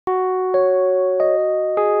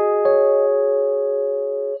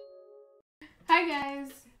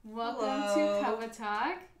Cuppa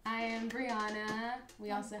Talk. I am Brianna.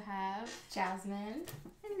 We also have Jasmine.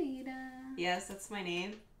 And Nita. Yes, that's my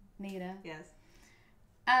name. Nita. Yes.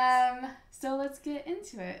 So let's get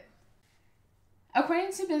into it.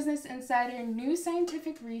 According to Business Insider, new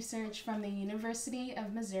scientific research from the University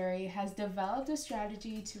of Missouri has developed a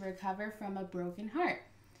strategy to recover from a broken heart.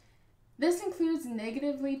 This includes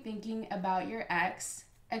negatively thinking about your ex,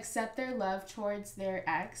 accept their love towards their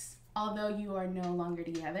ex, although you are no longer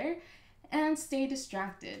together, and stay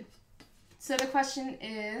distracted. So the question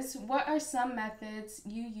is, what are some methods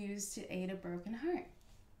you use to aid a broken heart?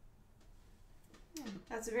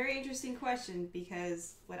 That's a very interesting question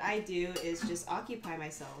because what I do is just occupy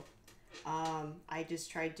myself. I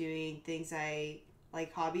just try doing things I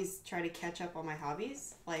like, hobbies, try to catch up on my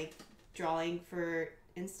hobbies, like drawing for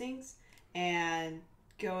instincts and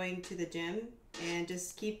going to the gym, and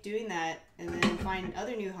just keep doing that, and then find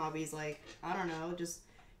other new hobbies, like, I don't know, just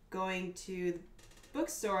going to the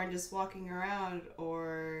bookstore and just walking around,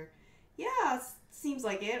 or seems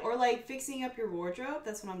like it, or like fixing up your wardrobe.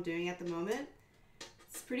 That's what I'm doing at the moment.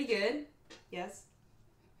 It's pretty good. Yes.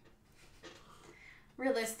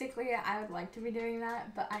 Realistically, I would like to be doing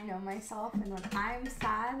that, but I know myself, and when I'm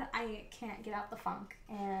sad, I can't get out the funk,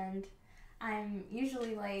 and I'm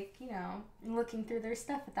usually like, looking through their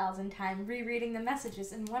stuff 1,000 times, rereading the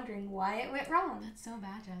messages and wondering why it went wrong. That's so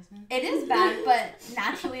bad, Jasmine. It is bad, but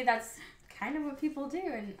naturally that's kind of what people do,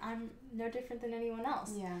 and I'm no different than anyone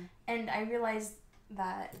else. Yeah. And I realized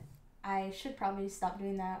that I should probably stop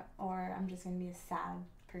doing that, or I'm just going to be a sad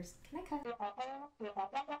person. Can I cut?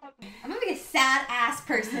 I'm going to be a sad ass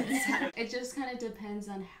person. It just kind of depends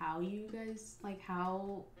on how you guys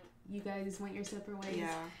went your separate ways.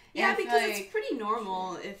 Yeah, because like, it's pretty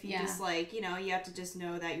normal if you just you have to just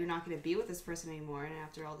know that you're not going to be with this person anymore, and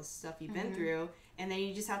after all the stuff you've been through, and then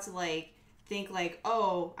you just have to think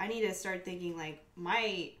oh, I need to start thinking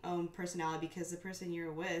my own personality, because the person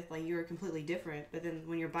you're with, you're completely different, but then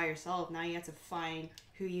when you're by yourself, now you have to find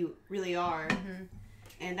who you really are.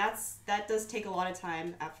 And that does take a lot of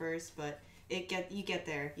time at first, but you get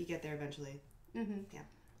there eventually.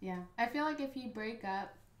 Yeah, I feel like if you break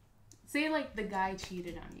up, say the guy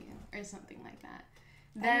cheated on you or something like that,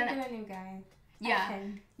 then I get a new guy.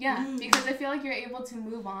 Yeah, because I feel like you're able to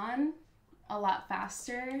move on a lot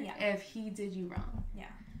faster if he did you wrong.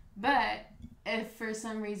 Yeah. But if for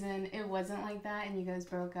some reason it wasn't like that and you guys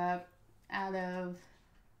broke up out of,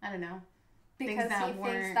 I don't know, because he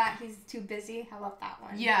thinks that he's too busy, how about that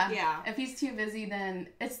one? Yeah. If he's too busy, then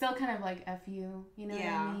it's still kind of like F you, you know what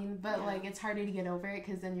I mean? But it's harder to get over it,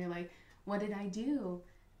 because then you're like, what did I do?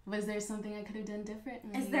 Was there something I could have done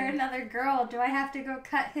differently? Is there another girl? Do I have to go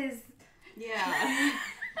cut his... Yeah.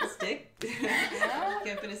 His dick?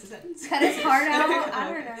 Can't finish the sentence. Cut his heart out? I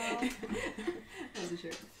don't know. I wasn't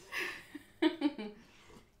sure.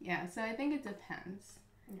 Yeah, so I think it depends.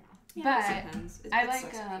 Yeah, but it depends. I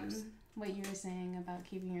like what you were saying about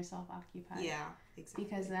keeping yourself occupied. Yeah, exactly.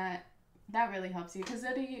 Because that really helps you. Because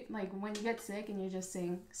when you get sick and you're just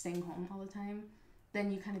staying home all the time, then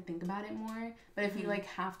you kind of think about it more. But if you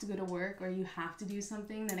have to go to work or you have to do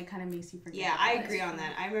something, then it kind of makes you forget. Yeah, I agree on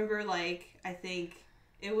that. I remember I think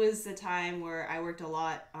it was the time where I worked a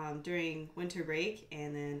lot during winter break,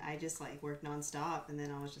 and then I just worked nonstop, and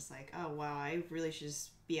then I was just like, oh wow, I really should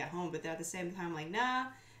just be at home. But then at the same time, nah,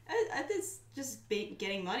 it's just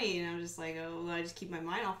getting money, and I'm just like, oh, well, I just keep my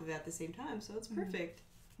mind off of it at the same time, so it's perfect.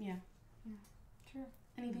 Yeah. True.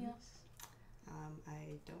 Anything else?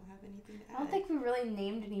 I don't have anything to add. I don't think we really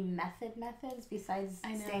named any methods besides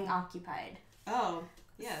staying occupied. Oh,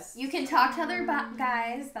 yes. You can talk to other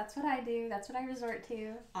guys. That's what I do. That's what I resort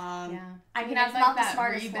to. I mean, it's have not the that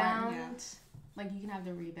smartest rebound. one. You can have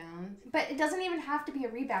the rebound. But it doesn't even have to be a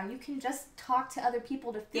rebound. You can just talk to other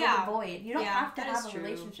people to fill the void. You don't have to have a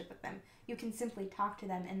relationship with them. You can simply talk to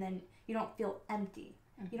them, and then you don't feel empty.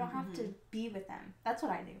 You don't have to be with them. That's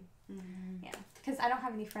what I do. Yeah, because I don't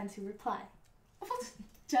have any friends who reply.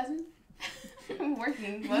 Jasmine? I'm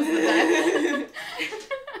working most of the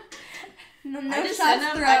time. I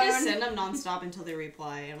just send them nonstop until they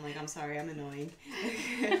reply. I'm like, I'm sorry, I'm annoying.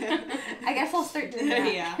 I guess I'll start doing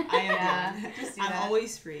that. Yeah, I am. Yeah, just do I'm that.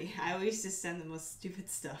 always free. I always just send the most stupid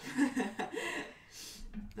stuff.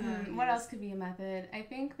 What else could be a method? I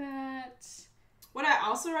think that... What I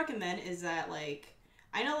also recommend is that,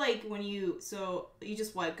 I know, when you just,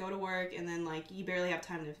 go to work, and then, you barely have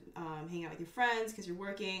time to hang out with your friends because you're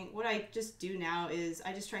working. What I just do now is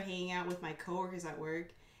I just try hanging out with my coworkers at work,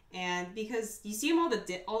 and because you see them all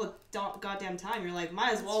the goddamn time, you're like,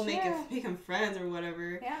 might as well make them friends or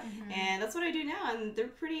whatever. Yeah. And that's what I do now, and they're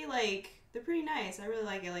pretty nice. I really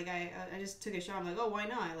like it. I just took a shot. I'm like, oh, why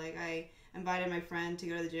not? invited my friend to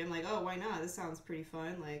go to the gym. Like, oh, why not? This sounds pretty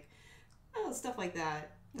fun. Like, oh, stuff like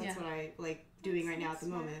that. That's what I like doing right now at the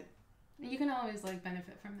moment. You can always like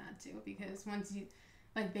benefit from that too, because once you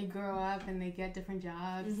like they grow up and they get different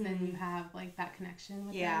jobs, then you have like that connection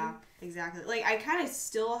with them. Yeah, exactly. Like I kind of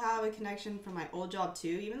still have a connection from my old job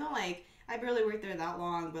too, even though like I barely worked there that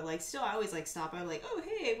long, but like still I always like stop by like, oh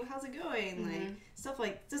hey, how's it going? Like stuff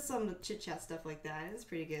like just some chit chat stuff like that. It's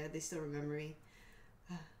pretty good. They still remember me.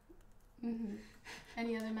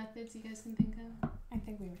 Any other methods you guys can think of? I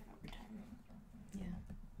think we went over time. Yeah.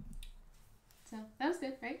 So that was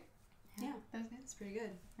good, right? Yeah, that was good. It's pretty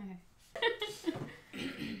good. Okay.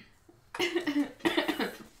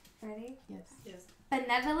 Ready? Yes.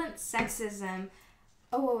 Benevolent sexism.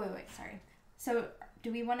 Oh, wait. Sorry. So,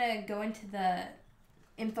 do we want to go into the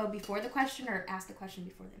info before the question or ask the question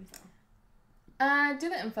before the info? Do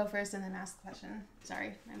the info first and then ask the question.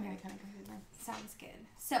 Sorry, I kind of confused me. Sounds good.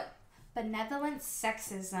 So, benevolent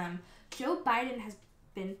sexism. Joe Biden has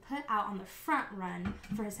been put out on the front run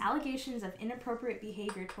for his allegations of inappropriate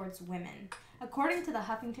behavior towards women. According to the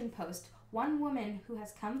Huffington Post, one woman who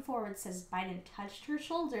has come forward says Biden touched her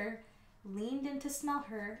shoulder, leaned in to smell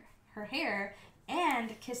her hair,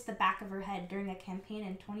 and kissed the back of her head during a campaign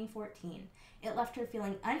in 2014. It left her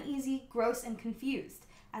feeling uneasy, gross, and confused,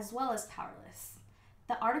 as well as powerless.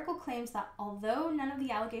 The article claims that although none of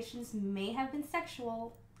the allegations may have been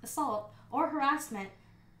sexual assault or harassment,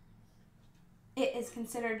 it is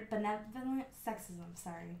considered benevolent sexism.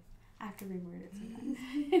 Sorry. I have to reword it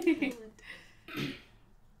sometimes.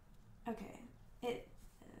 Okay. It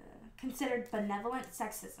considered benevolent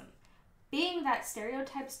sexism, being that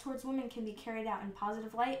stereotypes towards women can be carried out in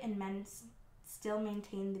positive light and men still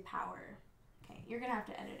maintain the power. Okay, you're going to have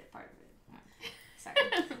to edit it part of it. Sorry.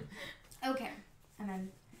 Okay, and then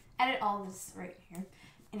edit all this right here.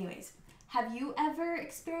 Anyways, have you ever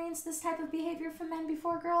experienced this type of behavior from men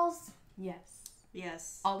before, girls?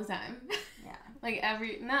 Yes. All the time. Yeah. Like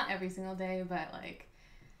not every single day, but like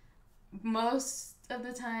most of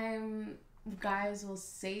the time guys will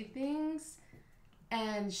say things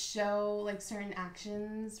and show like certain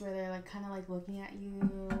actions where they're like kind of like looking at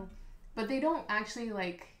you, but they don't actually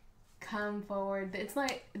like come forward. It's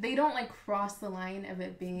like they don't like cross the line of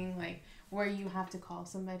it being like where you have to call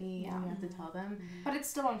somebody and you have to tell them. But it's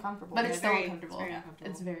still uncomfortable. But it's still uncomfortable. It's very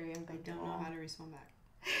uncomfortable. It's very uncomfortable. I don't know how to respond back.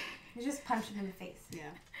 You just punch him in the face.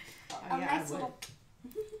 Yeah. A nice little...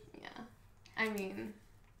 Yeah. I mean,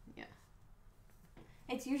 yeah.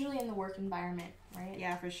 It's usually in the work environment, right?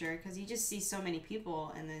 Yeah, for sure. Because you just see so many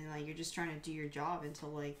people, and then like you're just trying to do your job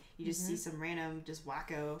until like you just see some random just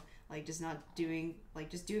wacko like just not doing like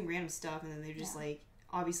just doing random stuff, and then they're just like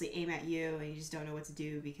obviously aim at you, and you just don't know what to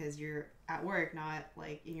do because you're at work, not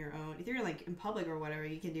like in your own. If you're like in public or whatever,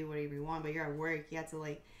 you can do whatever you want, but you're at work, you have to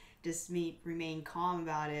like just remain calm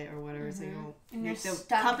about it or whatever, so you don't make the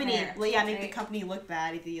company make the company look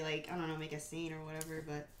bad if you like, I don't know, make a scene or whatever.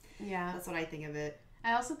 But yeah, that's what I think of it.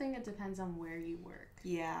 I also think it depends on where you work.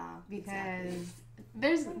 Yeah, because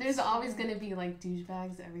there's always gonna be like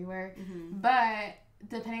douchebags everywhere, but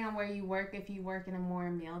depending on where you work, if you work in a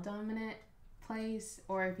more male dominant place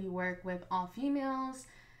or if you work with all females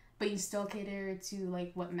but you still cater to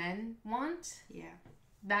like what men want,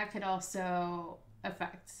 that could also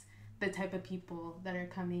affect the type of people that are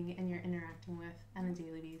coming and you're interacting with on a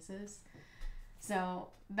daily basis. So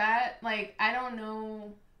that, like, I don't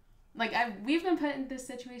know, like we've been put in this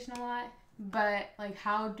situation a lot, but like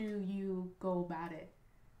how do you go about it?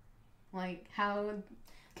 Like how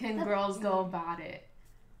can girls go about it?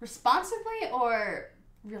 Responsibly or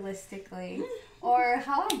realistically? Or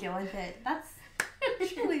how I deal with it? That's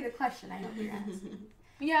truly the question I hope you're asking.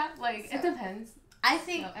 Yeah, like it depends. I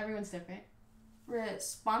think everyone's different.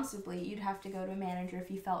 Responsibly, you'd have to go to a manager if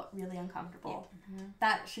you felt really uncomfortable.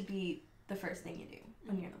 That should be the first thing you do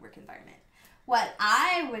when you're in the work environment. What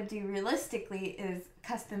I would do realistically is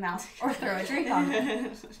cuss them out or throw a drink on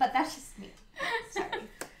them. But that's just me. Sorry.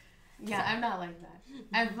 Yeah, I'm not like that.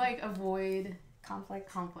 I like avoid conflict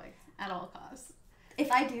at all costs.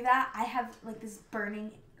 If I do that, I have like this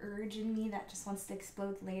burning urge in me that just wants to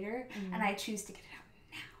explode later, and I choose to get it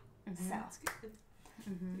out now. So that's good.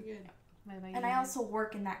 Pretty good. And I also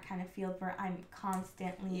work in that kind of field where I'm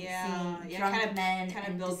constantly seeing drunk men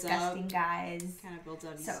and disgusting guys. Kind of builds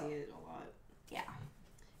up. You see it a lot. Yeah.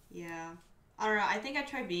 Yeah. I don't know. I think I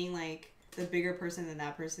try being like the bigger person than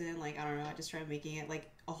that person. Like, I don't know. I just try making it like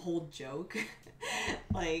a whole joke.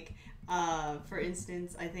 Like, for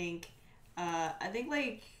instance, I think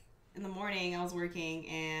like in the morning I was working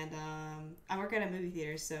and I work at a movie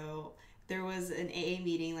theater, so there was an AA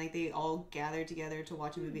meeting, like they all gathered together to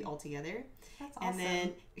watch a movie all together. That's awesome. And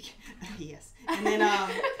then, yes. And then,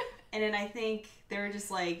 and then I think they were just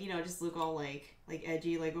like, just look all like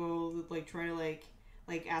edgy, like, oh, like try to like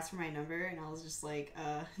ask for my number, and I was just like,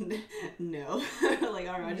 no. Like,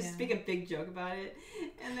 all right, just make a big joke about it.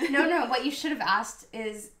 And then... No, what you should have asked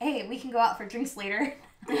is, hey, we can go out for drinks later.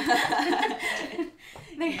 They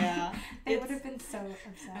would have been so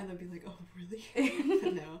upset. And they'd be like, oh,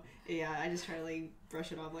 really? No. Yeah, I just try to like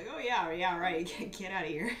brush it off, like, oh yeah, right, get out of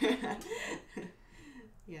here.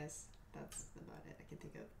 Yes, that's about it I can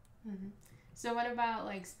think of. Mm-hmm. So what about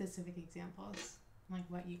like specific examples, like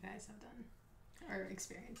what you guys have done or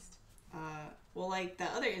experienced? Well, like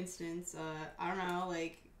that other instance, I don't know,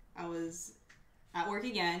 like I was at work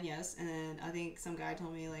again, yes, and then I think some guy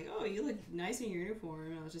told me like, oh, you look nice in your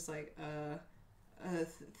uniform, and I was just like,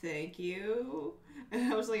 thank you.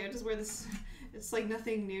 And I was like, I just wear this, it's like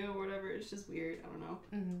nothing new or whatever, it's just weird, I don't know.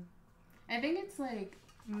 Mm-hmm. I think it's like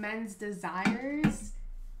men's desires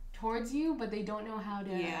towards you, but they don't know how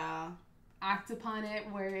to act upon it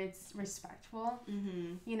where it's respectful.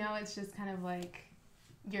 Mm-hmm. It's just kind of like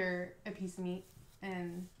you're a piece of meat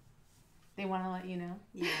and they want to let you know.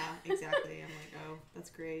 Yeah, exactly. I'm like, oh,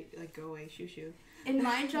 that's great. Like, go away, shoo. In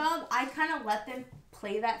my job, I kind of let them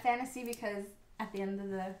play that fantasy because at the end of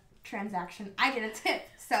the transaction, I get a tip.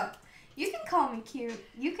 So you can call me cute.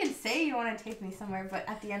 You can say you want to take me somewhere, but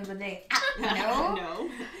at the end of the day, no. No.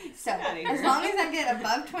 So as long as I get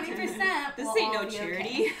above 20%, this ain't no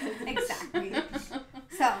charity. Okay. Exactly.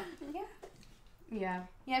 So yeah,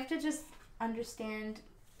 you have to just understand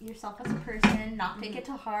yourself as a person, not take it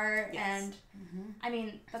to heart, and I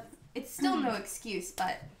mean, it's still no excuse,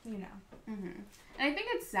 but And I think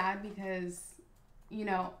it's sad because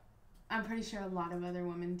I'm pretty sure a lot of other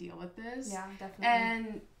women deal with this. Yeah, definitely.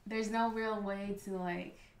 And there's no real way to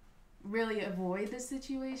like really avoid the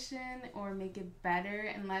situation or make it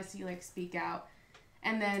better unless you like speak out.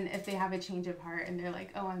 And then if they have a change of heart and they're like,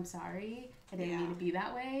 oh, I'm sorry, I didn't mean to be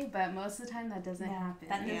that way. But most of the time that doesn't happen.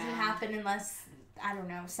 That doesn't happen unless, I don't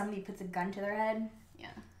know, somebody puts a gun to their head. Yeah.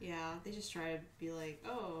 Yeah, they just try to be like,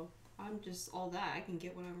 oh, I'm just all that. I can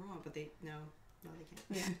get what I want. But they can't.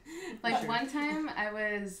 Yeah. Like one time I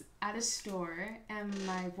was at a store and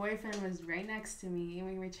my boyfriend was right next to me and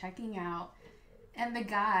we were checking out. And the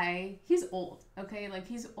guy, he's old, okay? Like,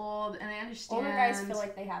 he's old, and I understand. Older guys feel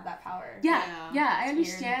like they have that power. Yeah, I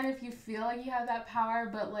understand if you feel like you have that power,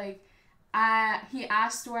 but, like, he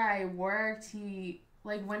asked where I worked. He,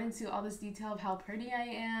 like, went into all this detail of how pretty I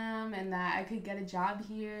am and that I could get a job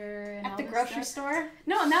here. And at the grocery store?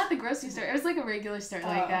 No, not the grocery store. It was, like, a regular store.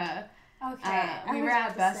 Okay. We were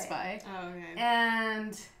at Best Buy. Oh, okay.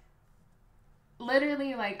 And...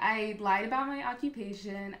 literally, like, I lied about my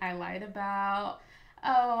occupation. I lied about,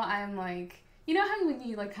 I'm like, you know how when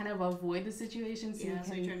you, like, kind of avoid the situation so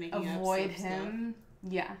you can avoid him?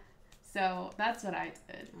 Stuff. Yeah. So that's what I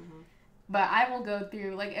did. Uh-huh. But I will go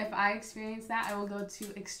through, like, if I experience that, I will go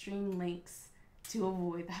to extreme lengths to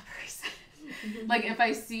avoid that person. Like, if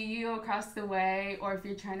I see you across the way or if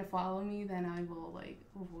you're trying to follow me, then I will, like,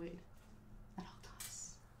 avoid at all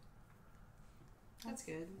costs. That's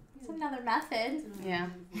good. It's another method. Yeah.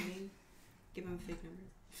 Give him a fake number.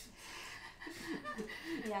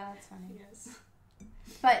 Yeah, that's funny. Yes.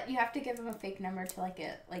 But you have to give him a fake number to like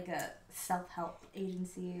a self-help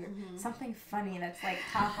agency or something funny that's like,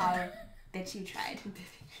 haha, bitch, you tried.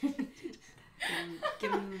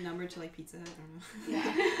 Give him a number to like Pizza Hut. I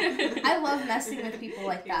don't know. Yeah. I love messing with people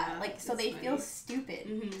like that. Like, so they feel stupid.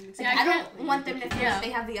 Mm-hmm. Like, I don't want them to feel like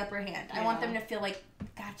they have the upper hand. I want them to feel like,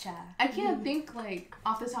 gotcha. I can't think like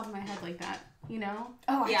off the top of my head like that.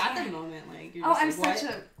 Oh yeah. At the moment, like you're just I'm like, such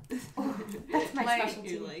a. Oh, that's my like,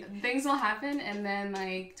 specialty. Like, things will happen, and then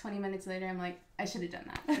like 20 minutes later, I'm like, I should have done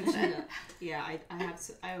that instead. Yeah,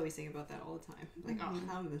 I always think about that all the time. Like, oh,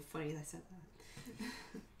 that would have been funny if I said that.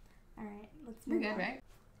 All right, let's move on. Right?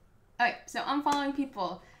 Alright, so unfollowing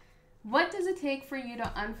people. What does it take for you to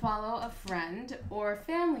unfollow a friend or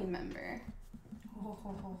family member?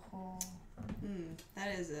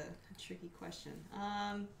 That is a tricky question.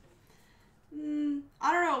 I don't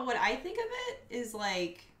know. What I think of it is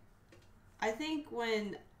like, I think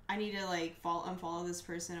when I need to like unfollow this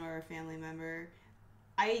person or a family member,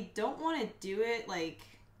 I don't want to do it like,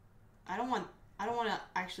 I don't want to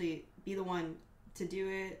actually be the one to do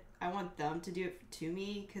it. I want them to do it to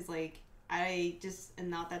me, because like I just am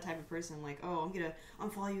not that type of person. Like, oh, I'm gonna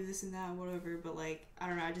unfollow you, this and that, whatever. But like, I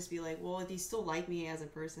don't know. I just be like, well, if you still like me as a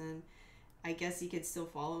person, I guess you could still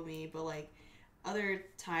follow me. But like other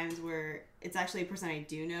times where it's actually a person I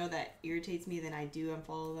do know that irritates me, then I do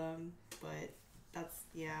unfollow them. But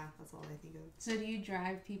that's all I think of. So do you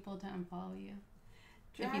drive people to unfollow you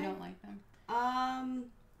if you don't like them?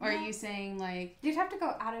 Or are you saying like you'd have to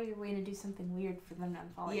go out of your way to do something weird for them to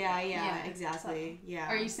unfollow you? Yeah, exactly. So, yeah.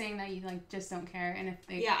 Or are you saying that you like just don't care and if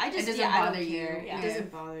they it doesn't bother you? Yeah. It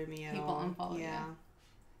doesn't bother me at all. People unfollow you. Yeah.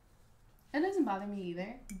 It doesn't bother me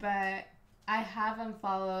either, but I have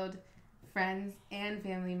unfollowed friends and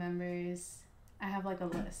family members. I have like a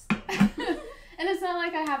list. And it's not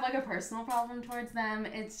like I have like a personal problem towards them.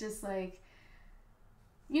 It's just like,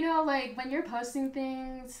 you know, like when you're posting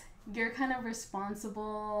things, you're kind of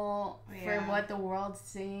responsible for what the world's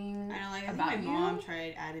saying. I know, like about I think my mom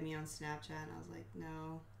tried adding me on Snapchat, and I was like,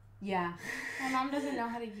 no. Yeah. My mom doesn't know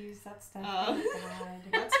how to use that stuff. Oh,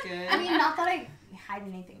 that's good. I mean, not that I hide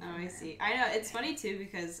anything. Oh, I see. I know, it's funny too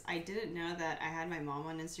because I didn't know that I had my mom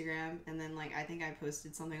on Instagram, and then like I think I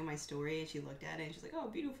posted something on my story, and she looked at it, and she's like, "Oh,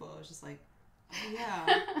 beautiful." I was just like, "Oh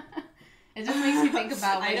yeah." It just makes you think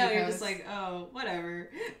about what I know, you you're post. just like, oh, whatever.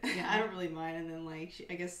 Yeah. I don't really mind. And then, like,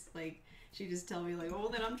 I guess, like, she just tell me, like, well,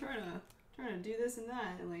 then I'm trying to do this and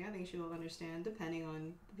that. And, like, I think she'll understand, depending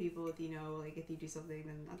on the people. If you know, like, if you do something,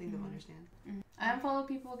 then I think they'll understand. Mm-hmm. I unfollow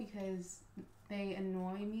people because they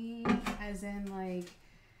annoy me, as in, like,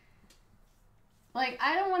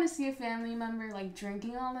 I don't want to see a family member, like,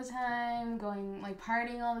 drinking all the time, going, like,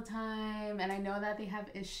 partying all the time, and I know that they have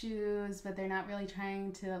issues, but they're not really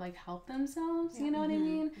trying to, like, help themselves, you know what I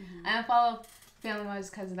mean? Mm-hmm. I unfollow family members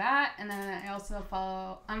because of that, and then I also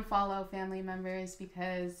unfollow family members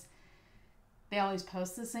because they always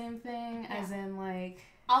post the same thing, as in, like...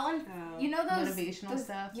 you know those motivational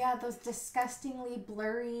stuff? Yeah, those disgustingly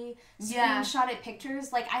blurry, screenshotted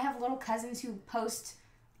pictures. Like, I have little cousins who post...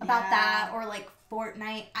 about that, or like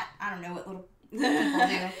Fortnite. I don't know what little people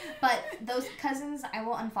do, but those cousins I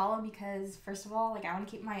will unfollow because first of all, like I want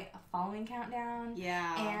to keep my following count down.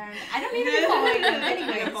 Yeah, and I don't need to be following them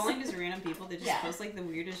anyway. Like, following just random people that just post like the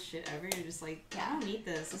weirdest shit ever. You're just like, I don't need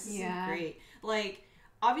this. This is great. Like,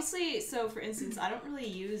 obviously, so for instance, I don't really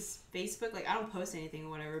use Facebook. Like, I don't post anything or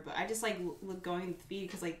whatever, but I just like look going to the feed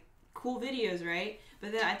because like cool videos, right?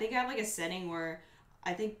 But then I think I have like a setting where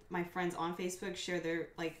I think my friends on Facebook share their,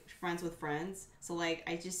 like, friends with friends. So, like,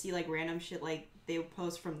 I just see, like, random shit, like, they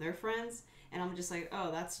post from their friends. And I'm just like, oh,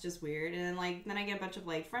 that's just weird. And then, like, then I get a bunch of,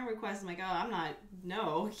 like, friend requests. I'm like,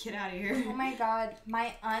 oh, get out of here. Oh, my God.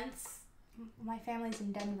 My aunts, my family's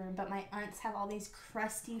in Denver, but my aunts have all these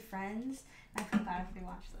crusty friends. I feel bad if they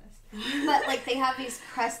watch this. But, like, they have these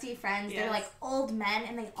crusty friends. Yes. They're, like, old men,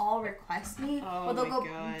 and they all request me. Oh, or they'll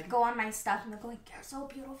go on my stuff, and they'll go, like, you're so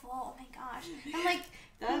beautiful. Oh, my gosh. I'm like,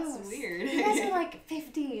 that's weird. You guys are, like,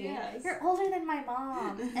 50. Yes. You're older than my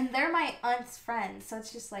mom. And they're my aunt's friends, so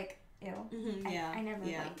it's just, like, ew. Mm-hmm, I never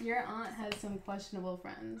liked. Your aunt has some questionable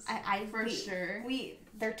friends. For sure.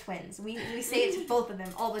 They're twins. We say it to both of them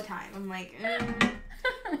all the time. I'm like,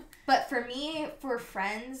 But for me, for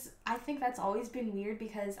friends, I think that's always been weird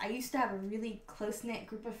because I used to have a really close-knit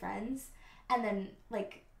group of friends, and then,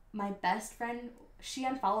 like, my best friend, she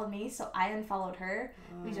unfollowed me, so I unfollowed her.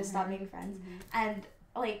 We just stopped being friends. And,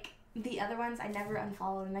 like, the other ones I never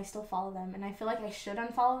unfollowed, and I still follow them, and I feel like I should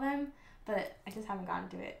unfollow them, but I just haven't gotten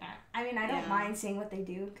to it. I mean, I don't mind seeing what they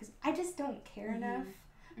do, because I just don't care enough,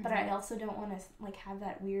 but I also don't want to, like, have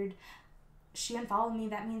that weird, she unfollowed me,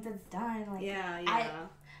 that means it's done. Like,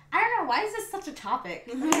 I don't know, why is this such a topic?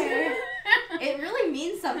 It really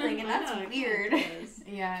means something, and that's weird.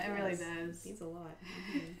 Yeah, it really does. It means a lot.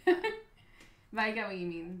 But I get what you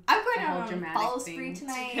mean. I'm going on a follow spree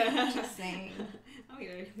tonight. Just saying. I'm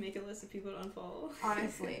going to make a list of people to unfollow.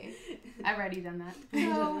 Honestly. I've already done that.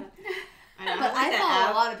 So, I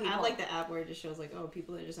follow a lot of people. I have like the app where it just shows like, oh,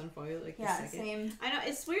 people that just unfollow you like the second. Same. I know,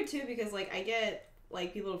 it's weird too because like I get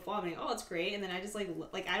like people to follow me, oh, it's great, and then I just like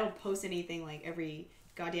I don't post anything like every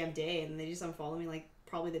goddamn day, and they just unfollow me like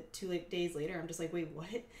probably the 2 days later. I'm just like, wait, what?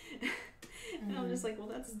 And I'm just like, well,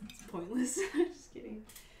 that's pointless. Just kidding.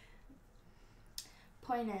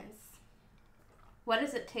 Point is, what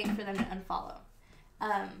does it take for them to unfollow?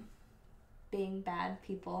 Being bad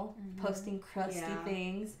people, posting crusty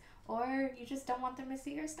things, or you just don't want them to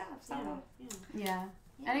see your stuff. So yeah.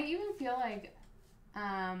 And I even feel like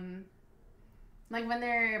when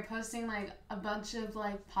they're posting like a bunch of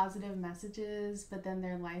like positive messages, but then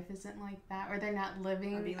their life isn't like that, or they're not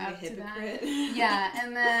living being like up a hypocrite. to that. Yeah,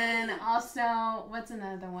 and then also what's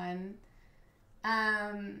another one?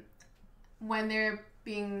 When they're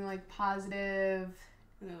being like positive,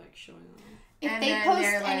 and they're like showing off. If they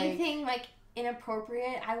post anything like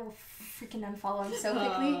inappropriate, I will freaking unfollow them so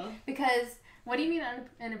quickly because. What do you mean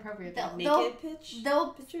inappropriate? They'll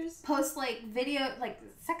pictures? Post like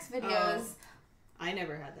sex videos. I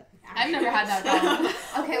never had that. I've never had that problem.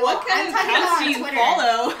 Okay, well, what kind I'm of talking accounts about do on you Twitter.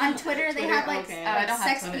 follow? On Twitter, they have like, okay. like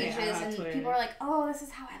sex Twitter. pages, and Twitter. people are like, "Oh, this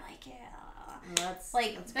is how I like it." That's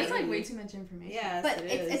like way too much information. Yes, but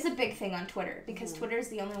it's a big thing on Twitter because Twitter is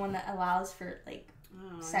the only one that allows for like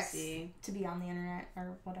sex to be on the internet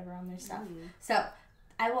or whatever on their stuff. So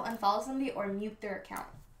I will unfollow somebody or mute their account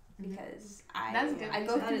because I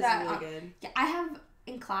go through that. Really good. Yeah, I have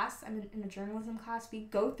in class. I'm in a journalism class. We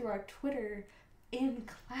go through our Twitter in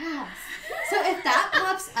class. So if that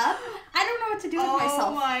pops up, I don't know what to do with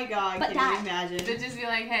myself. Oh my god! But can you imagine? To just be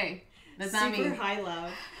like, hey, that's not me. Super high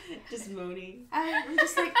loud, just moaning. I'm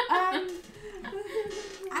just like, I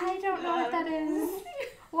don't know what that is.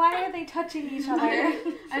 Why are they touching each other?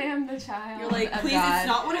 I am the child. You're like, please, it's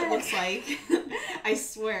not what it looks like. I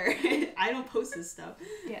swear. I don't post this stuff.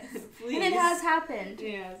 Yes. Please. And it has happened.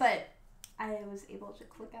 Yes. But I was able to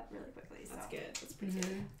click out really quickly. So. That's good. That's pretty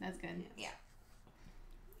good. That's good. Yeah.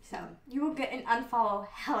 So you will get an unfollow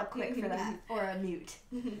hella quick for that. Or a mute.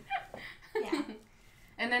 Yeah.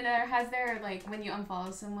 And then has there, like, when you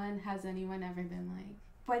unfollow someone, has anyone ever been like...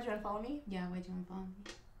 Why'd you unfollow me? Yeah, why'd you unfollow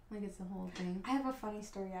me? Like, it's the whole thing. I have a funny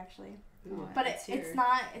story, actually. Ooh, but it's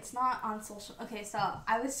not on social... Okay, so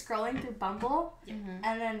I was scrolling through Bumble,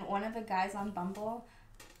 and then one of the guys on Bumble,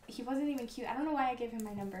 he wasn't even cute. I don't know why I gave him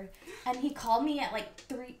my number. And he called me at, like,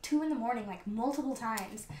 2 in the morning, like, multiple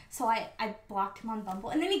times. So I blocked him on Bumble.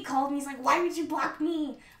 And then he called me. He's like, why would you block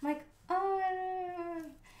me? I'm like,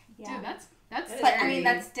 yeah. Dude, that's But, I mean,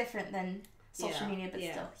 that's different than social media, but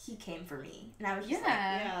still, he came for me. And I was just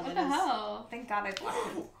like, what the hell? Thank God I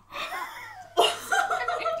blocked him.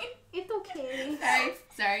 It's okay.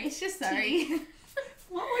 Sorry. It's just sorry. tea.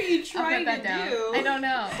 What were you trying to do? I don't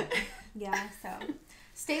know. Yeah, so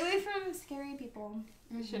stay away from scary people.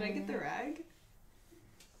 Should I get the rag?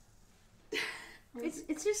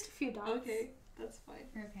 It's just a few dots. Okay, that's fine.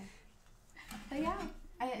 Okay. But yeah,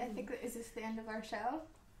 I think is this the end of our show?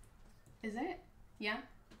 Is it? Yeah.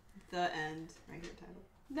 The end. Right here, title.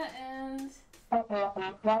 The end.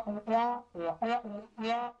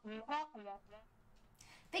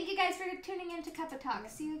 Thank you guys for tuning in to Cuppa Talk.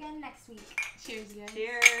 See you again next week. Cheers, guys.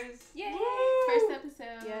 Cheers. Yay! First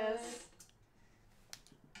episode. Yes.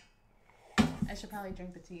 I should probably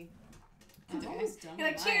drink the tea. It's almost done. You're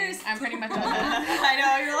like, cheers. I'm pretty much all done. I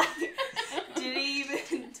know, you're like, didn't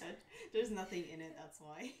even touch. There's nothing in it, that's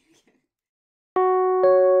why.